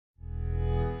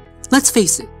Let's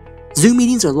face it, Zoom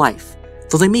meetings are life.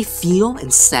 Though they may feel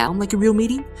and sound like a real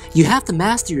meeting, you have to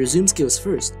master your Zoom skills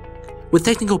first. With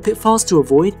technical pitfalls to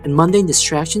avoid and mundane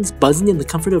distractions buzzing in the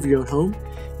comfort of your own home,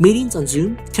 meetings on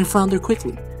Zoom can flounder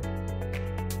quickly.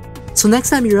 So next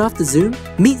time you're off the Zoom,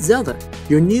 meet Zelda,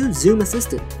 your new Zoom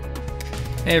assistant.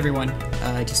 Hey everyone,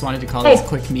 I just wanted to call this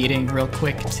quick meeting real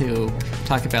quick to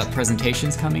talk about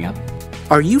presentations coming up.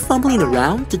 Are you fumbling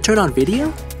around to turn on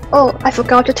video? Oh, I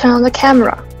forgot to turn on the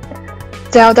camera.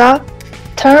 Zelda,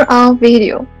 turn on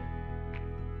video.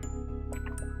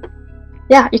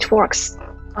 Yeah, it works.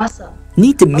 Awesome.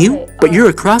 Need to mute, but you're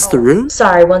across the room?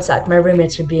 Sorry, one sec. My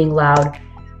roommates are being loud.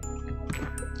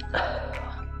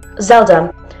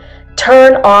 Zelda,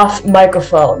 turn off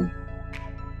microphone.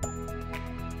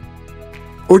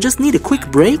 Or just need a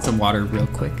quick break? Some water real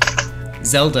quick.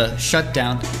 Zelda, shut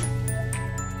down.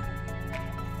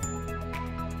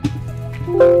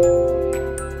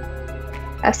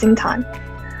 Passing time.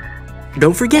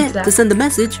 Don't forget to send a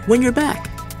message when you're back.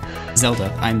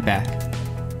 Zelda, I'm back.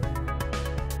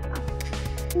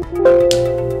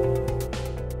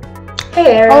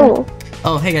 Hey, Aaron.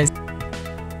 Oh, hey guys.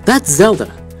 That's Zelda.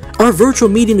 Our virtual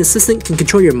meeting assistant can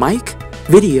control your mic,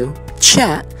 video,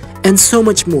 chat, and so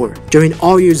much more during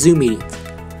all your Zoom meetings.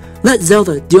 Let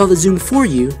Zelda do all the Zoom for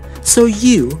you so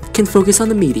you can focus on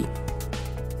the meeting.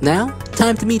 Now,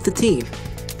 time to meet the team.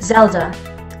 Zelda,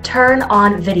 turn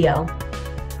on video.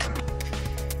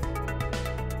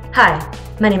 Hi,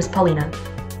 my name is Paulina.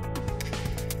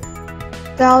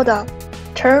 Zelda,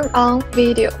 turn on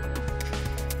video.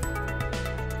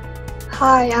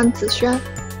 Hi, I'm Zixuan.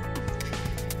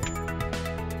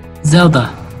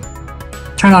 Zelda,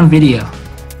 turn on video.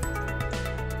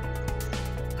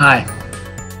 Hi,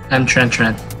 I'm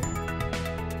Tren.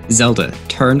 Zelda,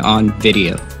 turn on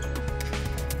video.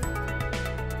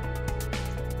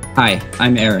 Hi,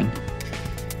 I'm Aaron.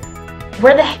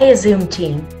 We're the Hey Zoom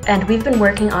team, and we've been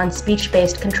working on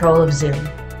speech-based control of Zoom.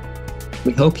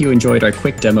 We hope you enjoyed our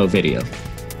quick demo video.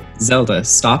 Zelda,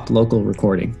 stop local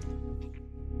recording.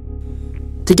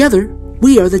 Together,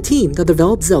 we are the team that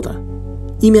developed Zelda.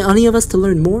 Email any of us to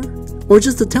learn more, or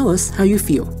just to tell us how you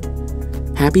feel.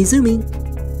 Happy Zooming!